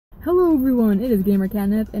Hello everyone, it is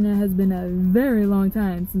GamerCatnip, and it has been a very long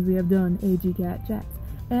time since we have done a GCat chats,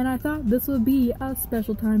 and I thought this would be a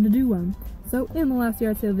special time to do one. So in the last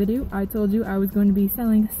yard sale video, I told you I was going to be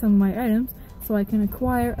selling some of my items so I can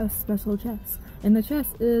acquire a special chest, and the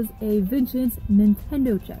chest is a vintage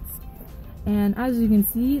Nintendo chest. And as you can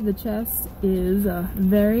see, the chest is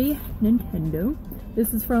very Nintendo.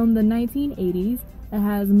 This is from the 1980s. It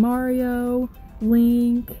has Mario,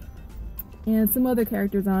 Link, and some other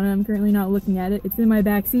characters on it. I'm currently not looking at it. It's in my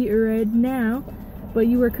backseat right now, but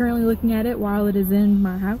you are currently looking at it while it is in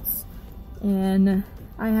my house. And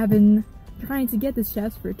I have been trying to get this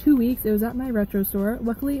chest for 2 weeks. It was at my retro store.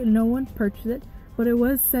 Luckily, no one purchased it, but it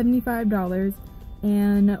was $75.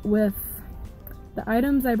 And with the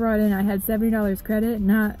items I brought in, I had $70 credit,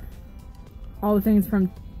 not all the things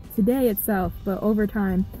from today itself, but over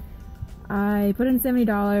time. I put in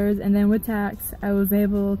 $70, and then with tax, I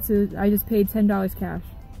just paid $10 cash.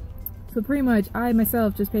 So pretty much, I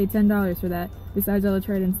myself just paid $10 for that, besides all the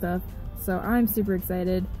trade and stuff. So I'm super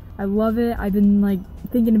excited. I love it. I've been like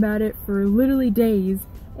thinking about it for literally days,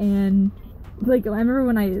 and like I remember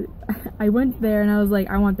when I went there and I was like,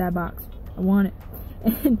 I want that box. I want it.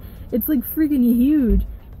 And it's like freaking huge.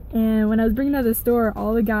 And when I was bringing it to the store,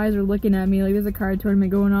 all the guys were looking at me like there's a card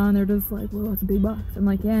tournament going on. They're just like, whoa, it's a big box. I'm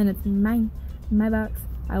like, yeah, and it's mine. My box.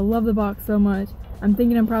 I love the box so much. I'm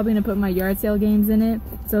thinking I'm probably going to put my yard sale games in it.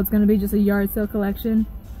 So it's going to be just a yard sale collection.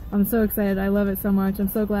 I'm so excited. I love it so much. I'm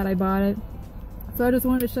so glad I bought it. So I just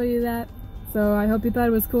wanted to show you that. So I hope you thought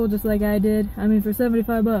it was cool just like I did. I mean, for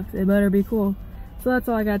 75 bucks, it better be cool. So that's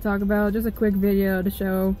all I got to talk about. Just a quick video to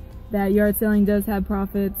show that yard selling does have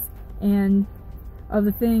profits. And of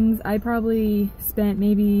the things, I probably spent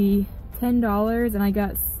maybe $10 and I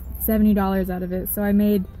got $70 out of it. So I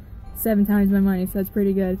made 7 times my money, so that's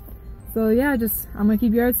pretty good. So yeah, I'm gonna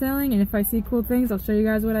keep yard selling, and if I see cool things, I'll show you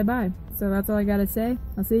guys what I buy. So that's all I gotta say.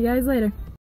 I'll see you guys later.